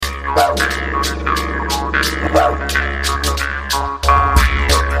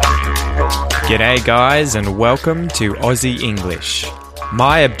G'day guys and welcome to Aussie English.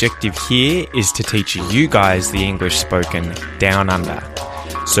 My objective here is to teach you guys the English spoken down under.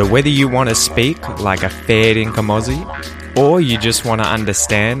 So whether you want to speak like a fair dinkum Aussie, or you just want to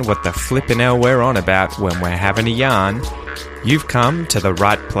understand what the flippin' hell we're on about when we're having a yarn, you've come to the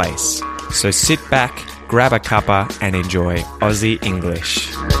right place. So sit back, grab a cuppa and enjoy Aussie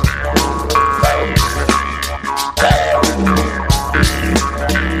English.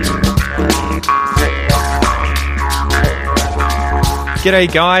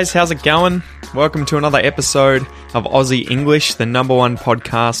 G'day guys, how's it going? Welcome to another episode of Aussie English, the number one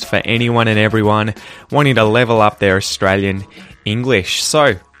podcast for anyone and everyone wanting to level up their Australian English.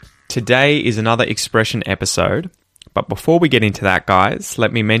 So, today is another expression episode, but before we get into that guys,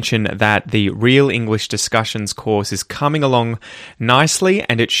 let me mention that the Real English Discussions course is coming along nicely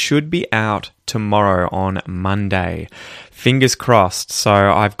and it should be out tomorrow on Monday. Fingers crossed. So,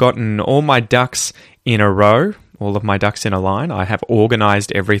 I've gotten all my ducks in a row. All of my ducks in a line. I have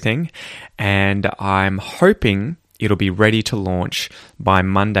organized everything and I'm hoping it'll be ready to launch by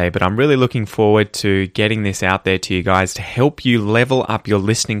Monday, but I'm really looking forward to getting this out there to you guys to help you level up your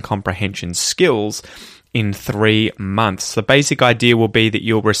listening comprehension skills in 3 months. The basic idea will be that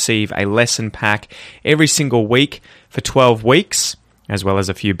you'll receive a lesson pack every single week for 12 weeks, as well as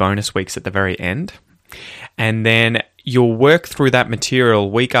a few bonus weeks at the very end. And then you'll work through that material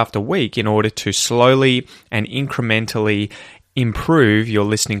week after week in order to slowly and incrementally improve your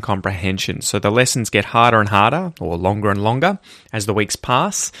listening comprehension. So the lessons get harder and harder, or longer and longer, as the weeks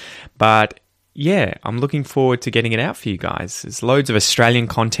pass. But yeah, I'm looking forward to getting it out for you guys. There's loads of Australian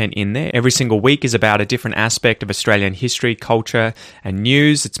content in there. Every single week is about a different aspect of Australian history, culture, and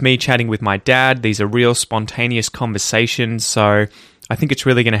news. It's me chatting with my dad. These are real spontaneous conversations. So I think it's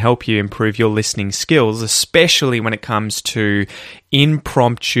really going to help you improve your listening skills, especially when it comes to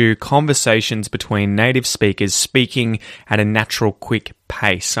impromptu conversations between native speakers speaking at a natural, quick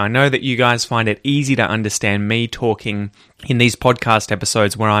pace. I know that you guys find it easy to understand me talking in these podcast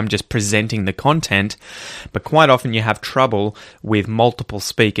episodes where I'm just presenting the content, but quite often you have trouble with multiple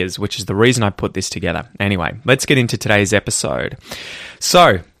speakers, which is the reason I put this together. Anyway, let's get into today's episode.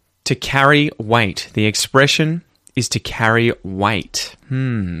 So, to carry weight, the expression is to carry weight.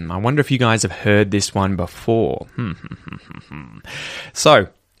 I wonder if you guys have heard this one before. So,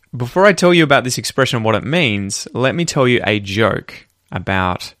 before I tell you about this expression and what it means, let me tell you a joke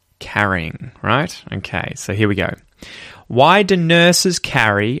about carrying, right? Okay, so here we go. Why do nurses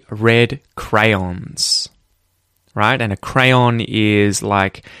carry red crayons? Right? And a crayon is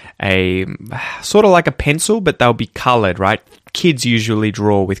like a, sort of like a pencil, but they'll be colored, right? Kids usually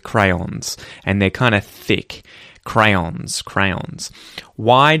draw with crayons, and they're kind of thick. Crayons.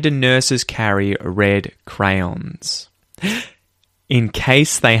 Why do nurses carry red crayons? In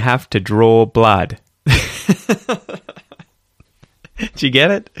case they have to draw blood. Do you get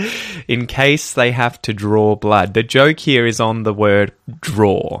it? In case they have to draw blood. The joke here is on the word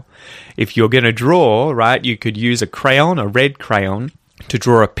draw. If you're going to draw, right, you could use a crayon, a red crayon, to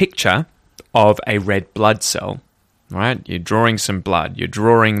draw a picture of a red blood cell. Right? You're drawing some blood. You're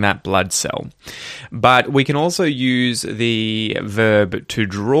drawing that blood cell. But we can also use the verb to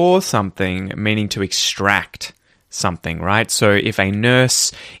draw something, meaning to extract something, right? So if a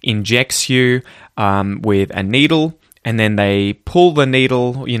nurse injects you with a needle and then they pull the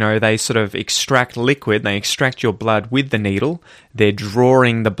needle, they sort of extract liquid, they extract your blood with the needle, they're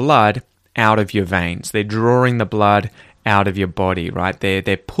drawing the blood out of your veins. They're drawing the blood out of your body, right?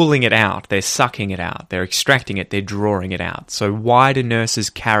 They're pulling it out, they're sucking it out, they're extracting it, they're drawing it out. So why do nurses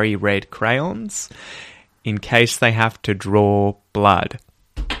carry red crayons? In case they have to draw blood.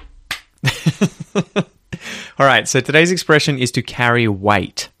 All right, so today's expression is to carry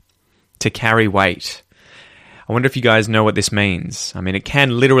weight. To carry weight. I wonder if you guys know what this means. I mean, it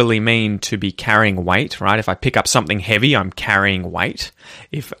can literally mean to be carrying weight, right? If I pick up something heavy, I'm carrying weight.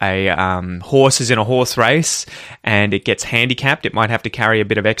 If a horse is in a horse race and it gets handicapped, it might have to carry a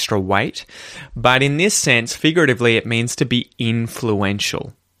bit of extra weight. But in this sense, figuratively, it means to be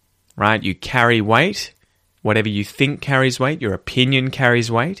influential, right? You carry weight. Whatever you think carries weight, your opinion carries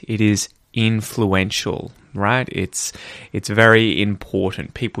weight. It is influential, right? It's very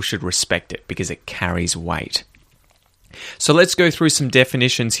important. People should respect it because it carries weight. So let's go through some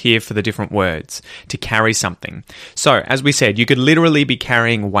definitions here for the different words. To carry something. So, as we said, you could literally be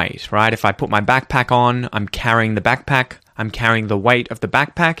carrying weight, right? If I put my backpack on, I'm carrying the backpack. I'm carrying the weight of the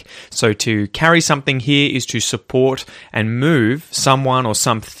backpack. So to carry something here is to support and move someone or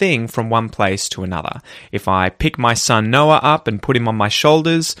something from one place to another. If I pick my son Noah up and put him on my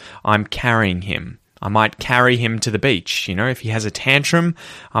shoulders, I'm carrying him. I might carry him to the beach. You know, if he has a tantrum,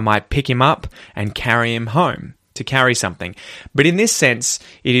 I might pick him up and carry him home, to carry something. But in this sense,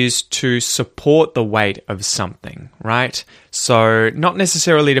 it is to support the weight of something, right? So not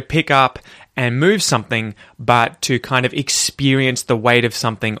necessarily to pick up and move something, but to kind of experience the weight of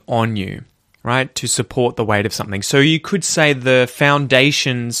something on you, right? To support the weight of something. So you could say the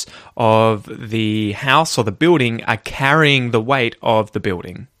foundations of the house or the building are carrying the weight of the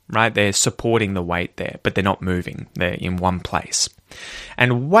building, right? They're supporting the weight there, but they're not moving. They're in one place.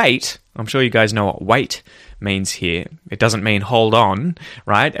 And weight, I'm sure you guys know what weight means here. It doesn't mean hold on,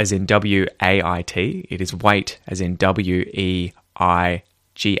 right? As in W-A-I-T. It is weight as in W-E-I-G-H-T.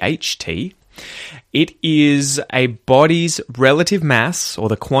 It is a body's relative mass, or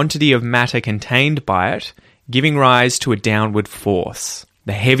the quantity of matter contained by it, giving rise to a downward force.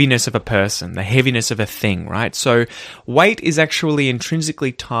 The heaviness of a person, the heaviness of a thing, right? So weight is actually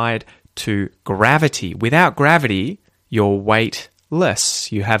intrinsically tied to gravity. Without gravity, you're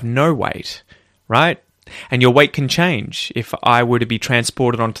weightless. You have no weight, right? And your weight can change. If I were to be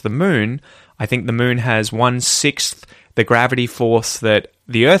transported onto the moon, I think the moon has 1/6 the gravity force that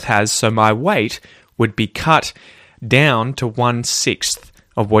the Earth has, so my weight would be cut down to 1/6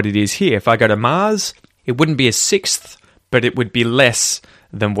 of what it is here. If I go to Mars, it wouldn't be 1/6, but it would be less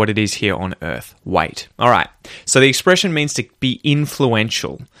than what it is here on Earth. Weight. All right. So the expression means to be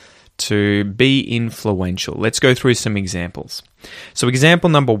influential. To be influential. Let's go through some examples. So example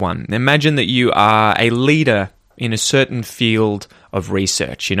number 1. Imagine that you are a leader in a certain field of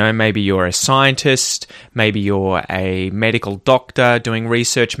research. You know, maybe you're a scientist, maybe you're a medical doctor doing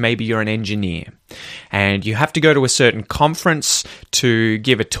research, maybe you're an engineer. And you have to go to a certain conference to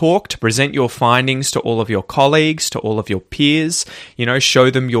give a talk, to present your findings to all of your colleagues, to all of your peers, you know, show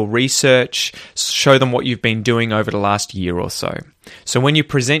them your research, show them what you've been doing over the last year or so. So when you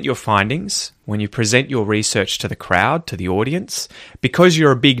present your findings, when you present your research to the crowd, to the audience, because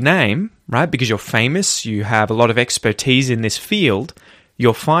you're a big name, right, because you're famous, you have a lot of expertise in this field,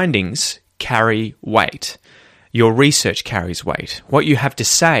 your findings carry weight. Your research carries weight. What you have to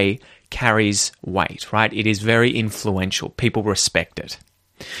say carries weight, right? It is very influential. People respect it.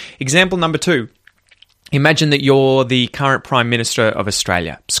 Example number 2. Imagine that you're the current Prime Minister of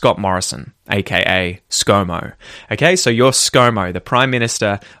Australia, Scott Morrison, aka ScoMo. Okay, so you're ScoMo, the Prime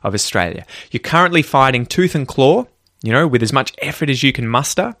Minister of Australia. You're currently fighting tooth and claw, you know, with as much effort as you can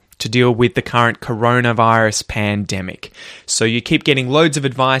muster to deal with the current coronavirus pandemic. So you keep getting loads of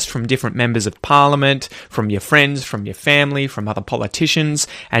advice from different members of parliament, from your friends, from your family, from other politicians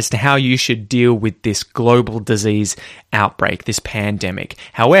as to how you should deal with this global disease outbreak, this pandemic.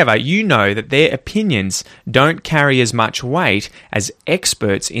 However, you know that their opinions don't carry as much weight as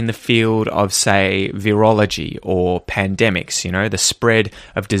experts in the field of, say, virology or pandemics, you know, the spread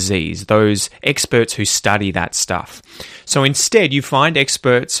of disease, those experts who study that stuff. So instead, you find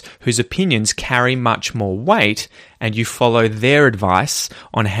experts whose opinions carry much more weight, and you follow their advice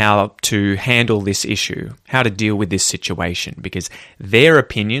on how to handle this issue, how to deal with this situation, because their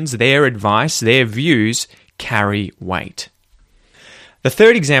opinions, their advice, their views carry weight. The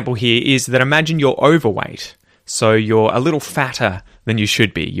third example here is that imagine you're overweight. So you're a little fatter than you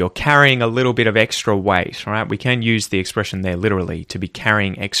should be. You're carrying a little bit of extra weight, right? We can use the expression there literally, to be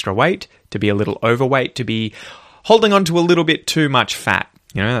carrying extra weight, to be a little overweight, to be holding on to a little bit too much fat.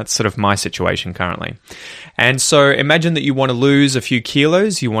 You know, that's sort of my situation currently. And so imagine that you want to lose a few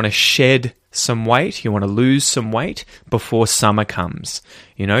kilos, you want to shed some weight, you want to lose some weight before summer comes.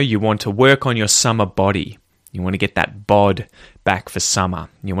 You know, you want to work on your summer body. You want to get that bod back for summer.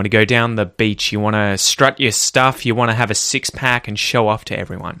 You want to go down the beach, you want to strut your stuff, you want to have a six-pack and show off to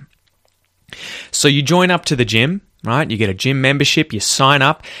everyone. So you join up to the gym, right? You get a gym membership, you sign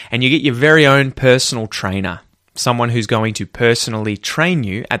up, and you get your very own personal trainer. Someone who's going to personally train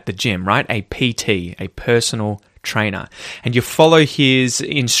you at the gym, right? A PT, a personal trainer. And you follow his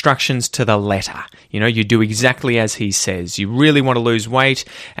instructions to the letter. You know, you do exactly as he says. You really want to lose weight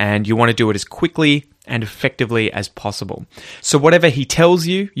and you want to do it as quickly and effectively as possible. So whatever he tells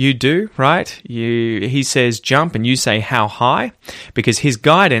you, you do, right? He says jump and you say how high, because his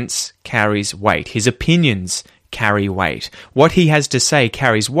guidance carries weight. His opinions carry weight. What he has to say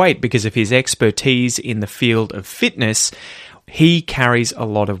carries weight because of his expertise in the field of fitness. He carries a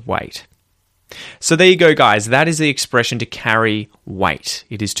lot of weight. So there you go, guys. That is the expression to carry weight.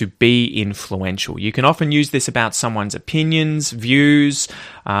 It is to be influential. You can often use this about someone's opinions, views,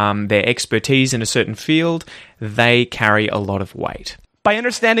 their expertise in a certain field. They carry a lot of weight. By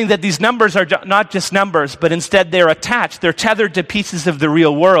understanding that these numbers are not just numbers, but instead they're attached, they're tethered to pieces of the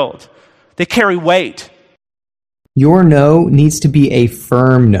real world. They carry weight. Your no needs to be a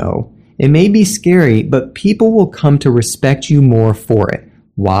firm no. It may be scary, but people will come to respect you more for it.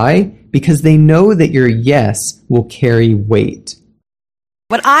 Why? Because they know that your yes will carry weight.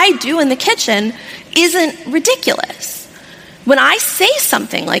 What I do in the kitchen isn't ridiculous. When I say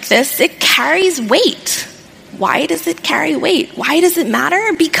something like this, it carries weight. Why does it carry weight? Why does it matter?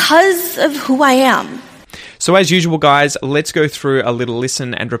 Because of who I am. So as usual, guys, let's go through a little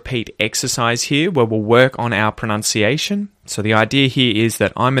listen and repeat exercise here where we'll work on our pronunciation. So the idea here is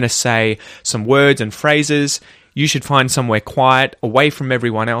that I'm going to say some words and phrases. You should find somewhere quiet, away from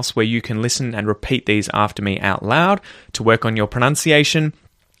everyone else, where you can listen and repeat these after me out loud to work on your pronunciation.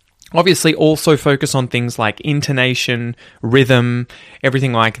 Obviously, also focus on things like intonation, rhythm,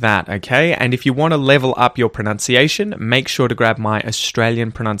 everything like that, okay? And if you want to level up your pronunciation, make sure to grab my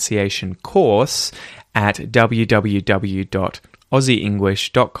Australian pronunciation course at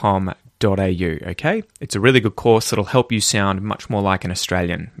www.aussieenglish.com.au, okay? It's a really good course that'll help you sound much more like an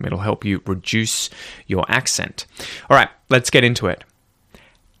Australian. It'll help you reduce your accent. All right, let's get into it.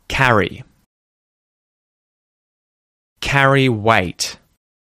 Carry. Carry weight.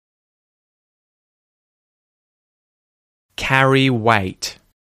 Carry weight.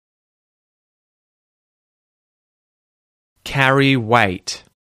 Carry weight.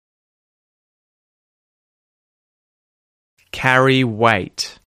 Carry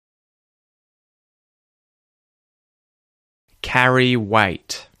weight. Carry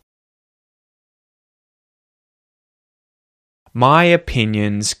weight. My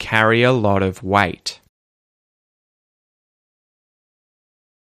opinions carry a lot of weight.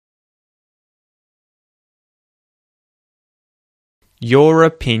 Your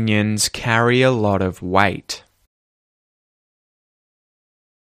opinions carry a lot of weight.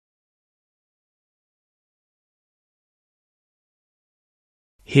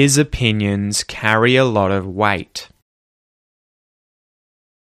 His opinions carry a lot of weight.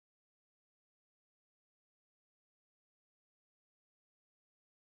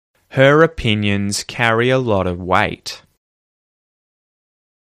 Her opinions carry a lot of weight.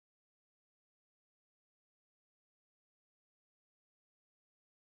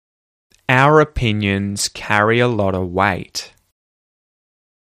 Our opinions carry a lot of weight.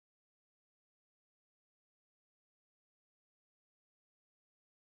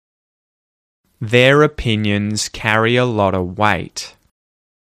 Their opinions carry a lot of weight.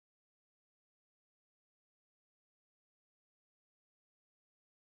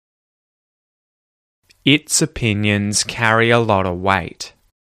 Its opinions carry a lot of weight.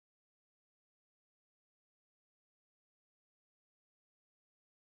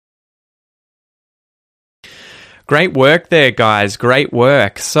 Great work there, guys. Great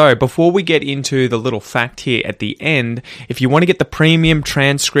work. So before we get into the little fact here at the end, if you want to get the premium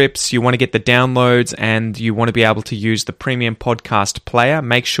transcripts, you want to get the downloads, and you want to be able to use the premium podcast player,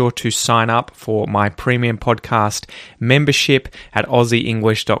 make sure to sign up for my premium podcast membership at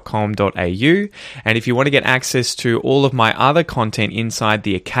aussieenglish.com.au. And if you want to get access to all of my other content inside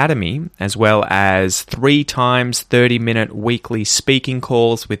the Academy, as well as 3 times 30-minute weekly speaking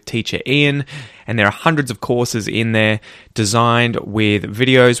calls with teacher Ian, and there are hundreds of courses in there designed with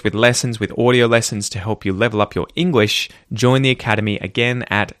videos, with lessons, with audio lessons to help you level up your English. Join the Academy again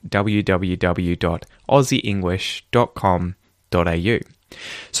at www.aussieenglish.com.au.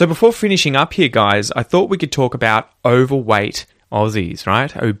 So before finishing up here, guys, I thought we could talk about overweight Aussies,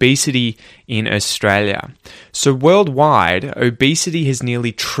 right? Obesity in Australia. So worldwide, obesity has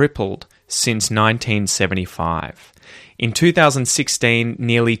nearly tripled since 1975. In 2016,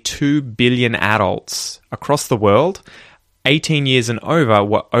 nearly 2 billion adults across the world, 18 years and over,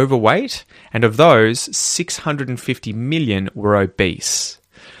 were overweight, and of those, 650 million were obese.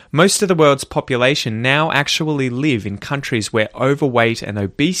 Most of the world's population now actually live in countries where overweight and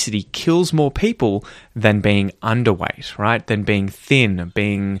obesity kills more people than being underweight, right? Than being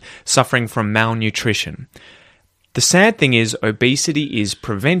thin, suffering from malnutrition. The sad thing is, obesity is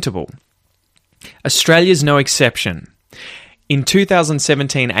preventable. Australia's no exception. In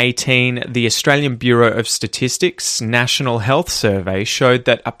 2017-18, the Australian Bureau of Statistics National Health Survey showed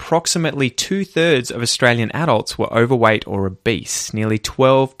that approximately 2/3 of Australian adults were overweight or obese, nearly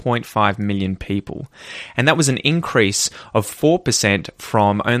 12.5 million people. And that was an increase of 4%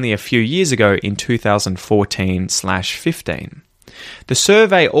 from only a few years ago in 2014-15. The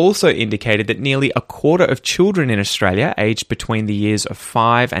survey also indicated that nearly a quarter of children in Australia aged between the years of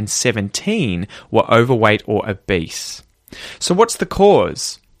 5 and 17 were overweight or obese. So what's the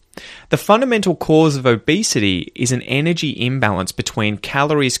cause? The fundamental cause of obesity is an energy imbalance between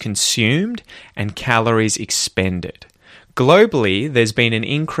calories consumed and calories expended. Globally, there's been an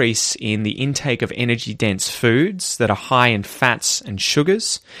increase in the intake of energy-dense foods that are high in fats and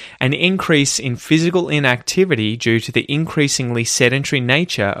sugars, an increase in physical inactivity due to the increasingly sedentary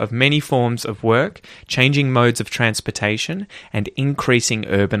nature of many forms of work, changing modes of transportation, and increasing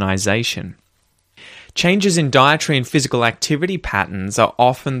urbanization. Changes in dietary and physical activity patterns are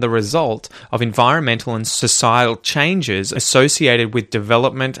often the result of environmental and societal changes associated with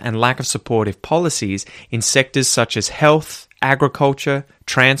development and lack of supportive policies in sectors such as health, agriculture,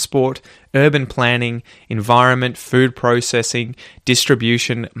 transport, urban planning, environment, food processing,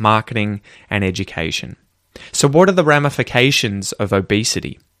 distribution, marketing, and education. So what are the ramifications of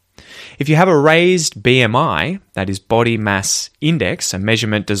obesity? If you have a raised BMI, that is body mass index, a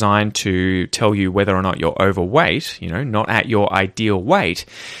measurement designed to tell you whether or not you're overweight, not at your ideal weight.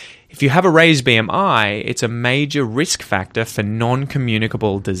 If you have a raised BMI, it's a major risk factor for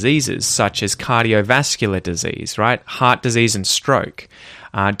non-communicable diseases such as cardiovascular disease, right? Heart disease and stroke,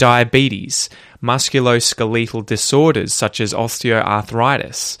 diabetes, musculoskeletal disorders such as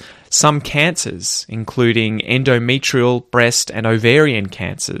osteoarthritis, some cancers, including endometrial, breast, and ovarian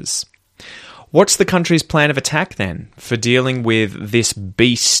cancers. What's the country's plan of attack then for dealing with this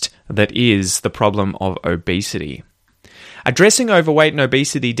beast that is the problem of obesity? Addressing overweight and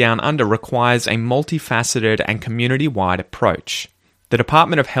obesity down under requires a multifaceted and community-wide approach. The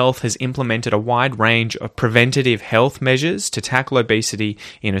Department of Health has implemented a wide range of preventative health measures to tackle obesity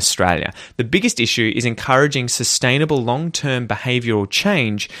in Australia. The biggest issue is encouraging sustainable long-term behavioural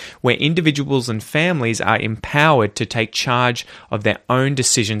change where individuals and families are empowered to take charge of their own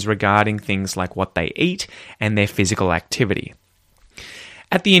decisions regarding things like what they eat and their physical activity.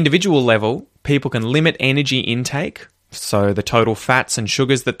 At the individual level, people can limit energy intake, so the total fats and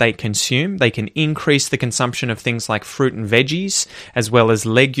sugars that they consume. They can increase the consumption of things like fruit and veggies, as well as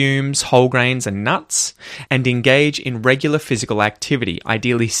legumes, whole grains and nuts, and engage in regular physical activity,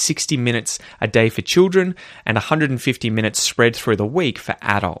 ideally 60 minutes a day for children and 150 minutes spread through the week for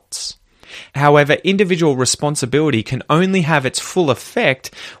adults. However, individual responsibility can only have its full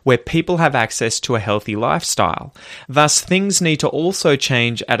effect where people have access to a healthy lifestyle. Thus, things need to also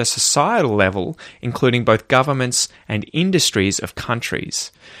change at a societal level, including both governments and industries of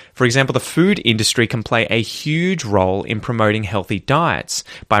countries. For example, the food industry can play a huge role in promoting healthy diets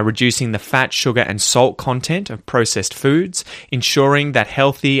by reducing the fat, sugar, and salt content of processed foods, ensuring that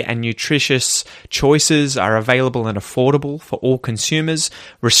healthy and nutritious choices are available and affordable for all consumers,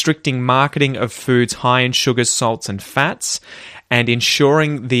 restricting marketing of foods high in sugars, salts, and fats, and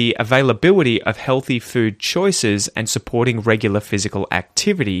ensuring the availability of healthy food choices and supporting regular physical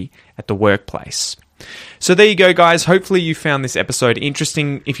activity at the workplace. So there you go, guys. Hopefully you found this episode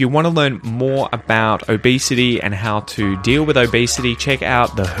interesting. If you want to learn more about obesity and how to deal with obesity, check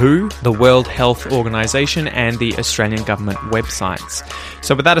out the WHO, the World Health Organization, and the Australian government websites.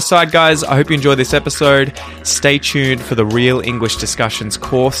 So with that aside, guys, I hope you enjoyed this episode. Stay tuned for the Real English Discussions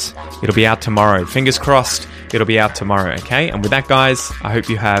course. It'll be out tomorrow. Fingers crossed, it'll be out tomorrow, okay? And with that, guys, I hope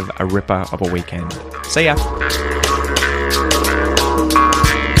you have a ripper of a weekend. See ya.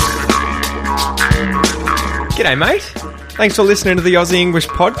 G'day, mate. Thanks for listening to the Aussie English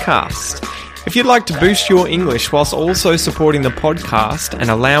podcast. If you'd like to boost your English whilst also supporting the podcast and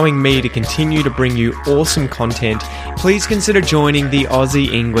allowing me to continue to bring you awesome content, please consider joining the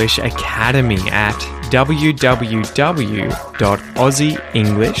Aussie English Academy at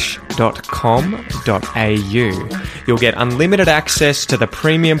www.aussieenglish.com.au. You'll get unlimited access to the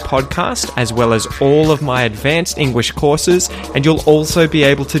premium podcast as well as all of my advanced English courses, and you'll also be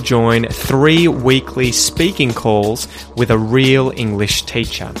able to join 3 weekly speaking calls with a real English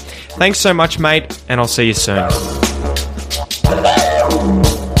teacher. Thanks so much, mate, and I'll see you soon.